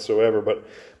for it whatsoever.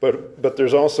 But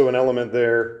there's also an element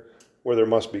there where there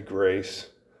must be grace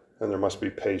and there must be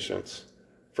patience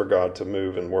for God to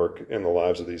move and work in the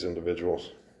lives of these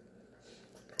individuals.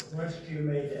 Once you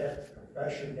made that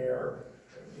profession there,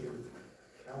 you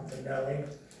come to know him,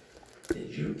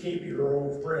 did you keep your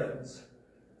old friends,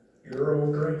 your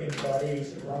old drinking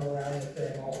buddies, and run around with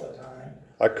them all the time?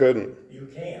 I couldn't. You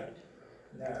can't.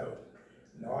 No.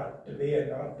 Not to be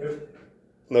and not do.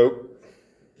 Nope.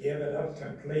 Give it up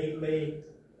completely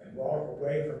and walk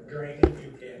away from drinking.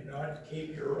 You cannot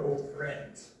keep your old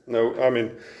friends. No, I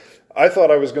mean, I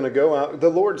thought I was going to go out. The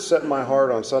Lord set my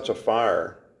heart on such a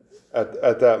fire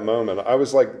at that moment. I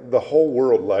was like, the whole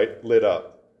world lit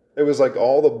up. It was like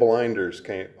all the blinders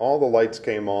came, all the lights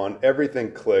came on,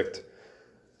 everything clicked.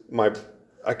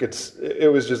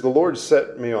 It was just the Lord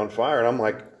set me on fire, and I'm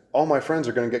like, all my friends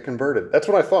are going to get converted. That's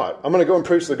what I thought. I'm going to go and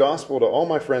preach the gospel to all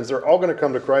my friends. They're all going to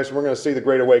come to Christ, and we're going to see the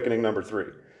Great Awakening number 3.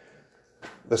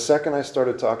 The second I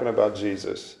started talking about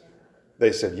Jesus,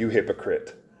 they said, "You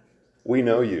hypocrite. We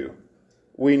know you.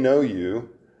 We know you.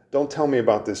 Don't tell me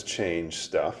about this change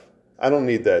stuff. I don't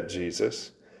need that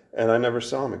Jesus." And I never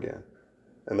saw them again.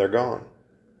 And they're gone.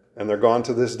 And they're gone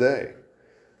to this day.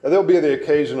 Now, there'll be the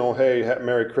occasional, "Hey,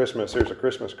 Merry Christmas, here's a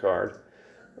Christmas card."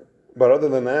 But other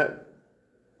than that,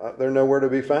 they're nowhere to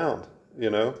be found, you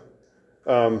know.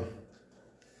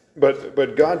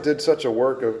 But God did such a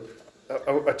work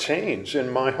of a change in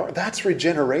my heart. That's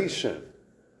regeneration.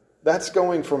 That's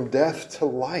going from death to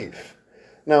life.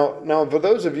 Now, for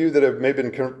those of you that have maybe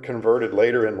been converted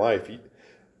later in life,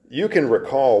 you can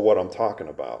recall what I'm talking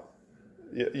about.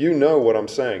 You know what I'm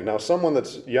saying. Now, someone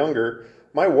that's younger,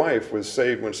 my wife was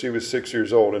saved when she was 6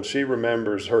 years old, and she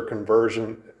remembers her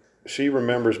conversion. She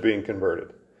remembers being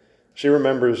converted. She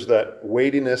remembers that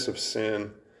weightiness of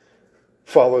sin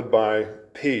followed by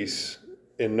peace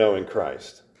in knowing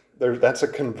Christ. That's a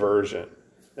conversion.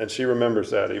 And she remembers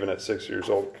that even at 6 years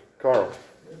old. Carl.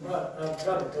 I've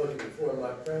probably told you before,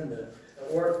 my friend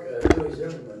at work, Louis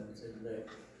Zimmerman,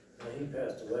 he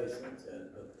passed away since then,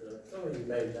 but some of you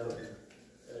may know him.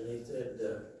 And he said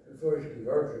before his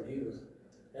conversion, he was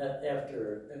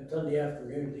on Sunday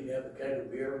afternoons, he'd have a keg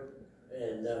of beer,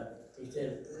 and he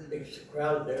said a big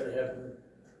crowd there to have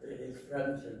his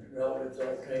friends and relatives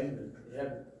all came, and he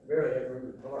barely had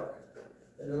room to park.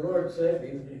 And the Lord saved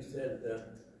him. He said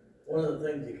one of the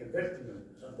things he convicted him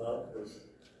about was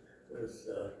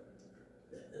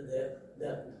that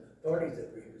parties that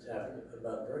he was having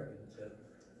about drinking.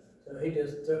 So he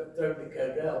just took the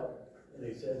keg out, and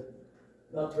he said,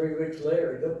 about 3 weeks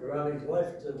later, he looked around his wife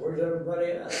and said, "Where's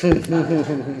everybody at?" There's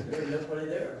nobody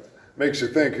there. Makes you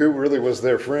think, who really was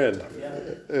their friend? Yeah.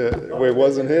 It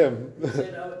wasn't him. He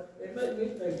said, it made me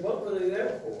think, what were they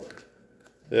there for?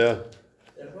 Yeah.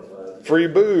 Free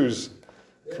booze.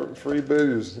 Free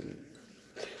booze.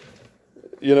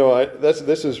 You know,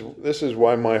 this is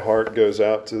why my heart goes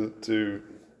out to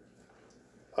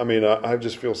I mean, I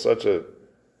just feel such a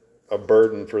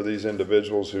burden for these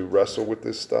individuals who wrestle with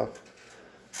this stuff.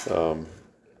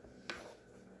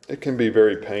 It can be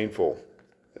very painful.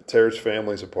 It tears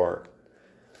families apart.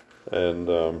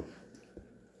 And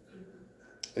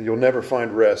you'll never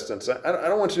find rest. And so I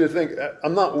don't want you to think,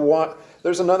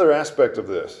 there's another aspect of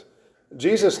this.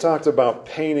 Jesus talked about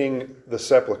painting the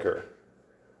sepulcher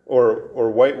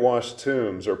or whitewashed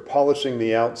tombs or polishing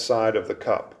the outside of the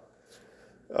cup.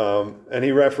 And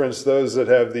he referenced those that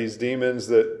have these demons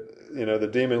that, you know, the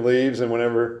demon leaves, and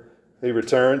whenever he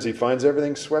returns, he finds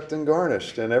everything swept and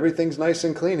garnished, and everything's nice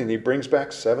and clean, and he brings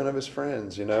back 7 of his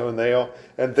friends, you know,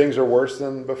 and things are worse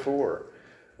than before.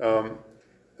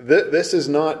 This is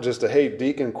not just hey,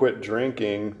 deacon quit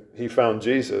drinking, he found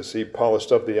Jesus, he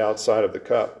polished up the outside of the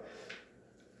cup.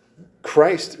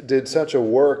 Christ did such a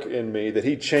work in me that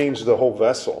he changed the whole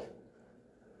vessel.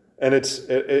 And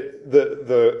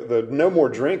the no more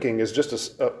drinking is just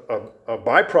a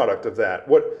byproduct of that.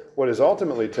 What has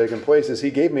ultimately taken place is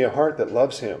he gave me a heart that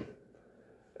loves him.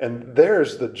 And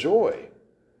there's the joy.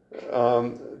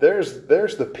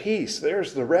 There's the peace.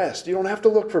 There's the rest. You don't have to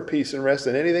look for peace and rest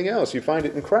in anything else. You find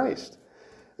it in Christ.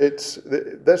 That's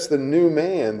the new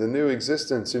man, the new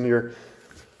existence. And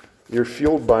you're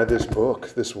fueled by this book,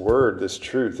 this word, this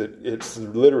truth. It's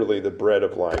literally the bread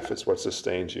of life. It's what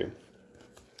sustains you.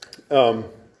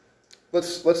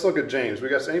 Let's look at James. We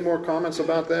got any more comments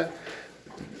about that?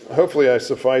 Hopefully I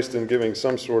sufficed in giving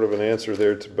some sort of an answer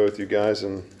there to both you guys.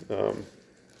 And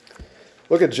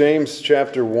look at James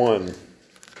chapter 1.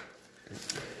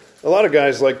 A lot of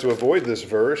guys like to avoid this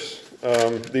verse.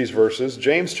 these verses.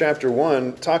 James chapter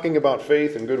 1, talking about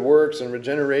faith and good works and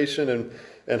regeneration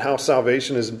and how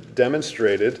salvation is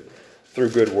demonstrated through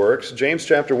good works. James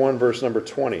chapter 1, verse number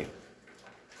 20.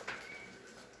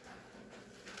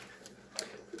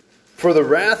 For the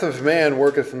wrath of man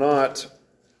worketh not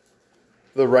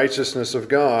the righteousness of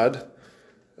God.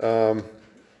 I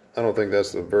don't think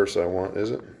that's the verse I want,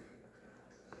 is it?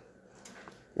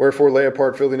 Wherefore lay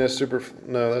apart filthiness,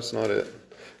 No, that's not it.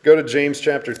 Go to James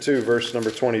chapter 2, verse number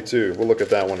 22. We'll look at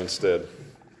that one instead.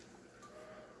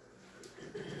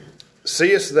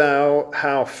 Seest thou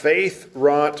how faith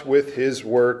wrought with his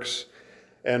works,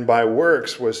 and by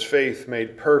works was faith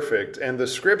made perfect, and the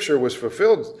scripture was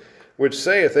fulfilled, which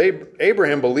saith,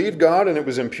 Abraham believed God, and it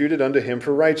was imputed unto him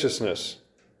for righteousness.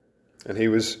 And he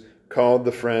was called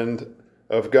the friend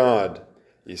of God.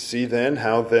 You see then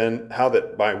how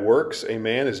that by works a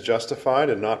man is justified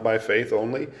and not by faith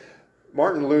only.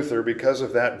 Martin Luther, because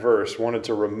of that verse, wanted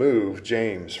to remove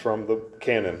James from the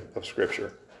canon of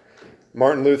Scripture.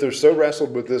 Martin Luther so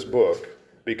wrestled with this book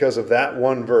because of that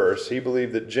one verse, he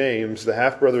believed that James, the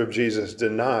half-brother of Jesus,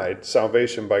 denied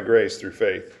salvation by grace through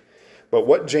faith. But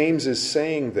what James is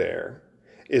saying there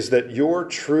is that your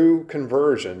true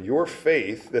conversion, your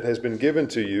faith that has been given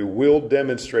to you, will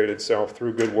demonstrate itself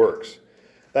through good works.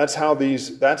 That's how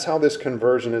this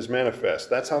conversion is manifest.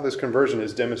 That's how this conversion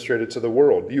is demonstrated to the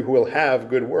world. You will have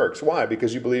good works. Why?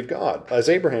 Because you believe God, as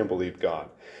Abraham believed God.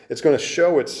 It's going to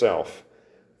show itself.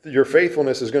 Your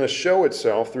faithfulness is going to show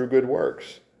itself through good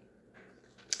works.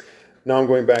 Now I'm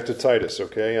going back to Titus,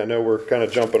 okay? I know we're kind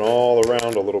of jumping all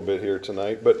around a little bit here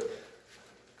tonight, but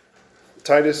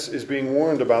Titus is being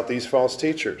warned about these false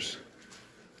teachers.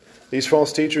 These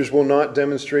false teachers will not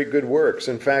demonstrate good works.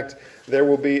 In fact, there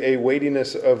will be a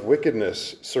weightiness of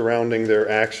wickedness surrounding their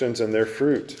actions and their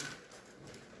fruit.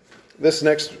 This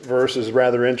next verse is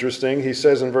rather interesting. He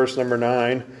says in verse number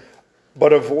 9,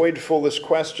 but avoid foolish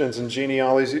questions and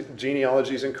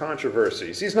genealogies and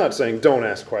controversies. He's not saying don't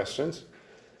ask questions.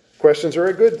 Questions are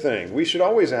a good thing. We should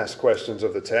always ask questions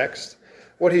of the text.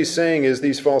 What he's saying is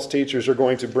these false teachers are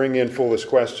going to bring in foolish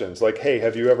questions like, hey,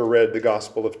 have you ever read the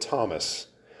Gospel of Thomas?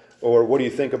 Or what do you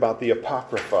think about the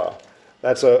Apocrypha?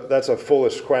 That's a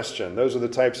foolish question. Those are the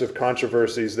types of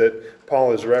controversies that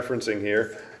Paul is referencing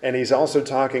here. And he's also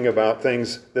talking about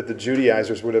things that the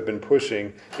Judaizers would have been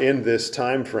pushing in this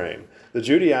time frame. The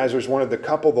Judaizers wanted to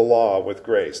couple the law with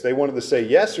grace. They wanted to say,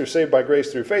 yes, you're saved by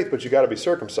grace through faith, but you got to be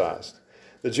circumcised.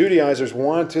 The Judaizers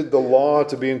wanted the law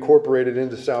to be incorporated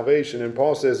into salvation, and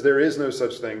Paul says there is no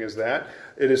such thing as that.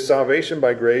 It is salvation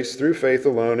by grace through faith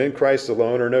alone, in Christ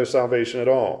alone, or no salvation at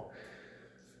all.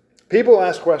 People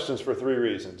ask questions for 3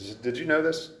 reasons. Did you know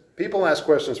this? People ask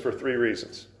questions for 3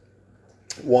 reasons.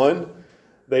 1,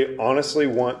 they honestly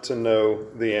want to know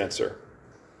the answer.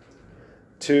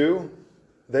 2,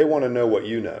 they want to know what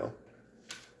you know.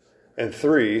 And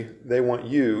 3, they want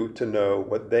you to know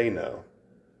what they know.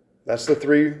 That's the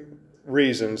 3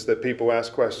 reasons that people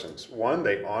ask questions. 1,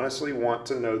 they honestly want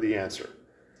to know the answer.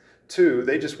 2,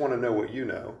 they just want to know what you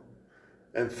know.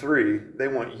 And 3, they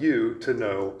want you to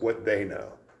know what they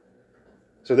know.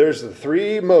 So there's the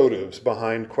 3 motives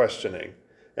behind questioning.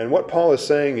 And what Paul is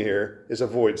saying here is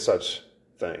avoid such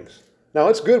things. Now,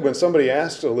 it's good when somebody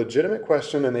asks a legitimate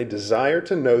question and they desire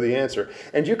to know the answer.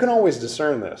 And you can always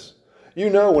discern this. You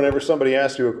know whenever somebody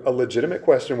asks you a legitimate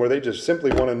question where they just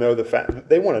simply want to know the fact,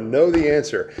 they want to know the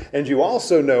answer. And you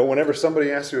also know whenever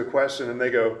somebody asks you a question and they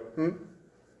go, What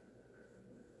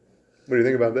do you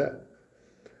think about that?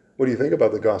 What do you think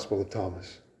about the Gospel of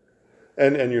Thomas?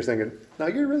 And you're thinking, now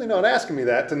you're really not asking me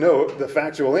that to know the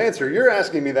factual answer. You're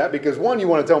asking me that because 1, you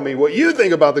want to tell me what you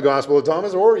think about the Gospel of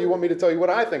Thomas, or you want me to tell you what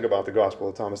I think about the Gospel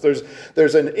of Thomas.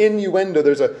 There's an innuendo,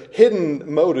 there's a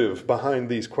hidden motive behind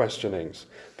these questionings.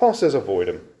 Paul says avoid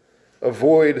them.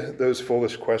 Avoid those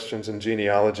foolish questions and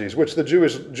genealogies, which the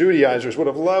Judaizers would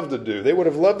have loved to do. They would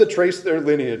have loved to trace their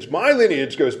lineage. My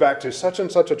lineage goes back to such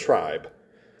and such a tribe.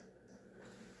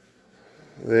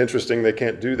 Interesting, they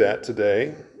can't do that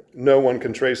today. No one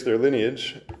can trace their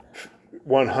lineage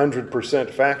 100%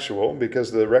 factual because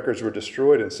the records were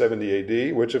destroyed in 70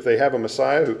 AD, which if they have a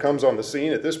Messiah who comes on the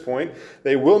scene at this point,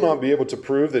 they will not be able to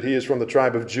prove that he is from the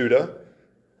tribe of Judah.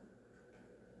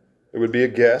 It would be a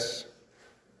guess.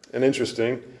 And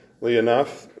interestingly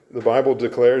enough, the Bible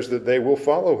declares that they will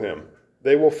follow him.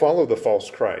 They will follow the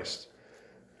false Christ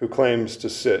who claims to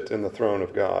sit in the throne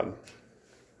of God.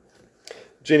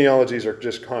 Genealogies are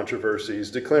just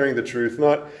controversies, declaring the truth.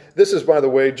 This is, by the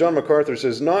way, John MacArthur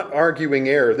says, not arguing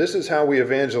error. This is how we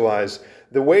evangelize.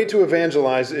 The way to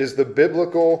evangelize is the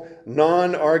biblical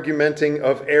non-argumenting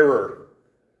of error.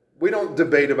 We don't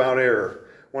debate about error.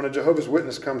 when a Jehovah's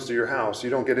Witness comes to your house, you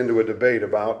don't get into a debate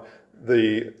about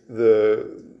the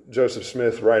Joseph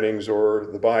Smith writings or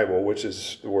the Bible, which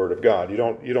is the Word of God. You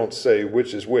don't say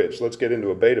which is which. Let's get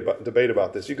into a debate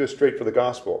about this. You go straight for the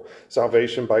gospel.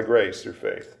 Salvation by grace through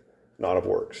faith, not of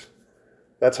works.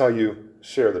 That's how you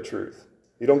share the truth.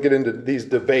 You don't get into these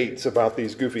debates about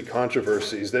these goofy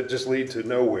controversies that just lead to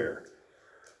nowhere.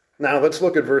 Now let's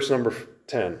look at verse number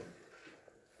 10.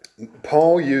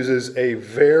 Paul uses a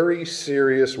very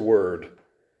serious word.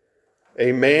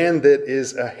 A man that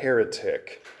is a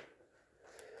heretic.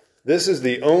 This is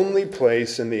the only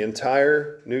place in the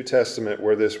entire New Testament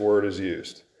where this word is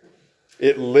used.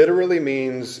 It literally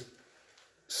means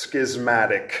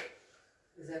schismatic.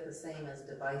 Is that the same as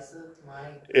divisive?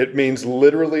 It means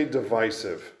literally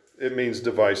divisive. It means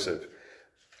divisive.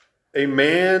 A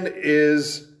man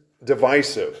is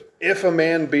divisive. If a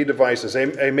man be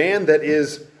divisive, a man that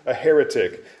is a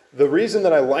heretic. The reason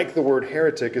that I like the word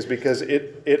heretic is because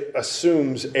it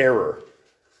assumes error.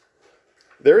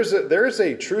 There is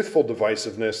a truthful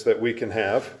divisiveness that we can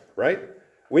have, right?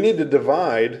 We need to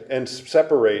divide and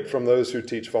separate from those who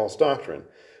teach false doctrine.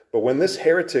 But when this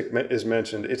heretic is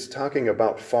mentioned, it's talking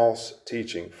about false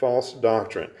teaching, false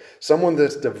doctrine. Someone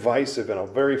that's divisive in a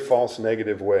very false,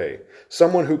 negative way.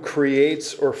 Someone who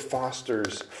creates or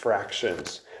fosters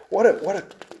fractions. What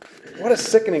a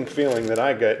sickening feeling that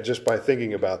I get just by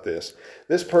thinking about this.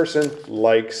 This person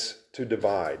likes to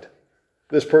divide.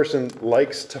 This person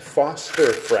likes to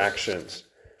foster fractions.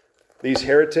 These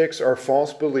heretics are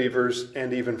false believers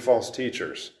and even false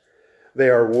teachers. They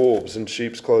are wolves in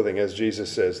sheep's clothing, as Jesus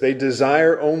says. They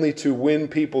desire only to win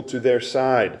people to their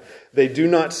side. They do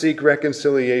not seek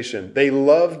reconciliation. They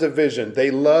love division.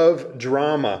 They love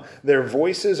drama. Their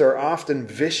voices are often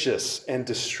vicious and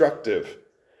destructive.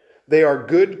 They are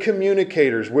good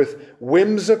communicators with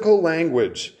whimsical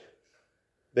language.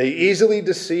 They easily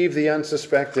deceive the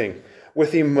unsuspecting.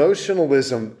 With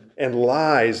emotionalism and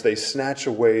lies, they snatch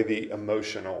away the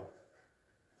emotional.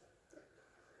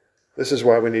 This is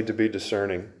why we need to be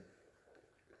discerning.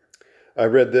 I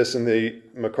read this in the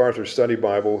MacArthur Study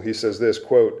Bible. He says this,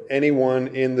 quote, anyone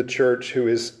in the church who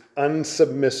is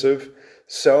unsubmissive,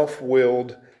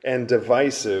 self-willed, and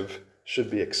divisive should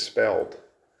be expelled.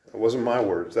 It wasn't my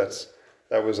words.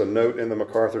 That was a note in the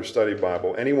MacArthur Study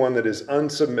Bible. Anyone that is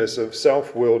unsubmissive,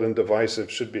 self-willed, and divisive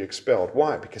should be expelled.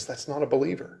 Why? Because that's not a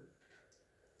believer.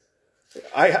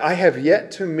 I have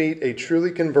yet to meet a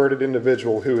truly converted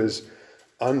individual who is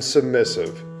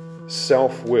unsubmissive,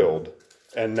 self-willed,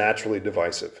 and naturally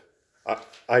divisive.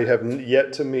 I have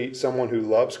yet to meet someone who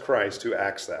loves Christ who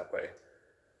acts that way.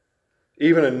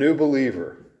 Even a new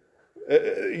believer.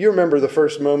 You remember the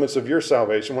first moments of your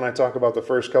salvation. When I talk about the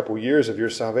first couple years of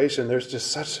your salvation, there's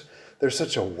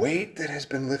such a weight that has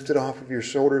been lifted off of your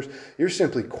shoulders. You're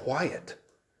simply quiet.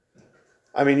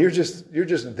 I mean, you're just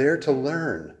there to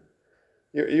learn.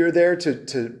 You're there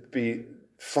to be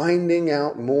finding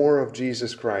out more of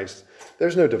Jesus Christ.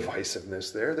 There's no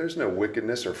divisiveness there. There's no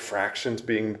wickedness or fractions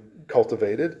being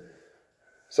cultivated.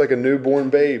 It's like a newborn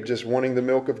babe just wanting the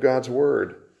milk of God's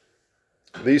word.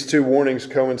 These two warnings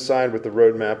coincide with the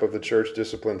roadmap of the church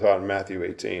discipline taught in Matthew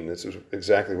 18. This is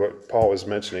exactly what Paul is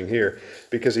mentioning here,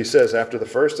 because he says after the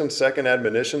first and second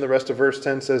admonition, the rest of verse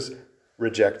 10 says,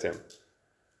 reject him.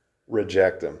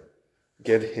 Reject him.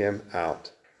 Get him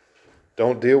out.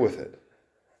 Don't deal with it.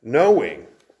 Knowing.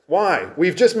 Why?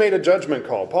 We've just made a judgment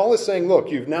call. Paul is saying, look,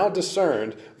 you've now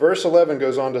discerned. Verse 11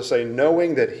 goes on to say,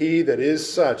 knowing that he that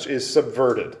is such is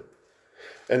subverted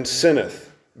and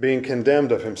sinneth, being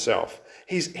condemned of himself.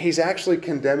 He's actually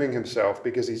condemning himself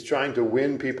because he's trying to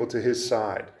win people to his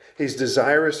side. He's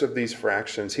desirous of these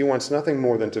fractions. He wants nothing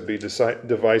more than to be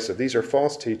divisive. These are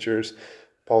false teachers.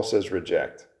 Paul says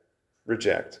reject.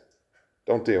 Reject.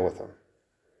 Don't deal with them.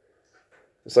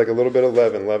 It's like a little bit of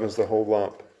leaven. Leaven's the whole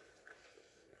lump.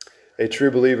 A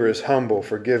true believer is humble,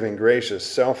 forgiving, gracious,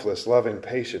 selfless, loving,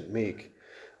 patient, meek,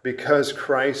 because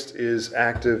Christ is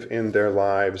active in their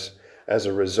lives as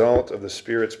a result of the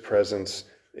Spirit's presence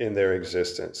in their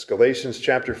existence. Galatians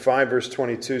chapter 5 verse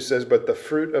 22 says, but the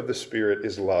fruit of the Spirit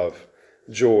is love,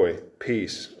 joy,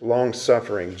 peace,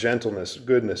 long-suffering, gentleness,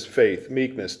 goodness, faith,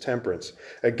 meekness, temperance.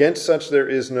 Against such there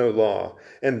is no law.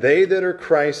 And they that are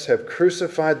Christ's have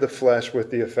crucified the flesh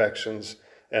with the affections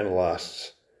and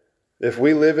lusts. If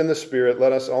we live in the Spirit,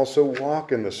 let us also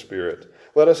walk in the Spirit.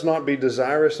 Let us not be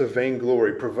desirous of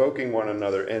vainglory, provoking one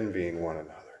another, envying one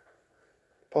another.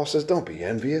 Paul says, don't be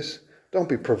envious. Don't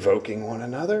be provoking one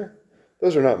another.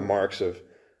 Those are not marks of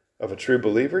a true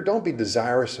believer. Don't be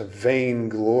desirous of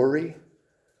vainglory,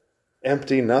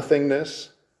 empty nothingness,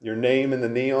 your name in the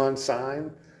neon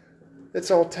sign. It's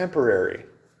all temporary.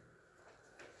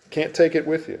 Can't take it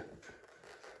with you.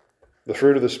 The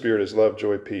fruit of the Spirit is love,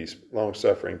 joy, peace,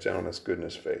 long-suffering, gentleness,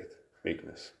 goodness, faith,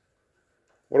 meekness.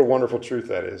 What a wonderful truth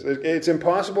that is. It's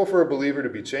impossible for a believer to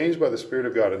be changed by the Spirit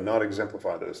of God and not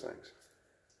exemplify those things.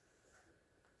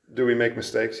 Do we make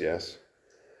mistakes? Yes.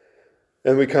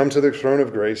 And we come to the throne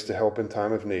of grace to help in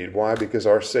time of need. Why? Because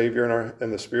our Savior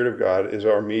and the Spirit of God is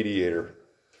our mediator.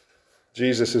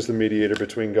 Jesus is the mediator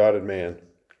between God and man.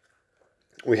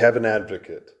 We have an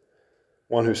advocate,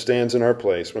 one who stands in our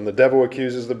place. When the devil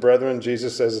accuses the brethren,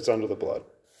 Jesus says it's under the blood.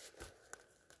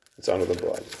 It's under the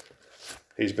blood.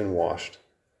 He's been washed.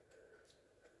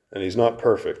 And he's not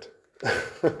perfect.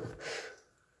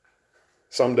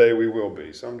 Someday we will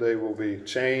be. Someday we'll be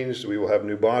changed. We will have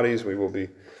new bodies. We will be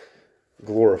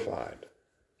glorified.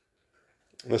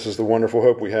 This is the wonderful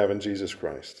hope we have in Jesus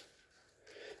Christ.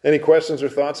 Any questions or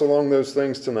thoughts along those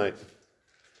things tonight?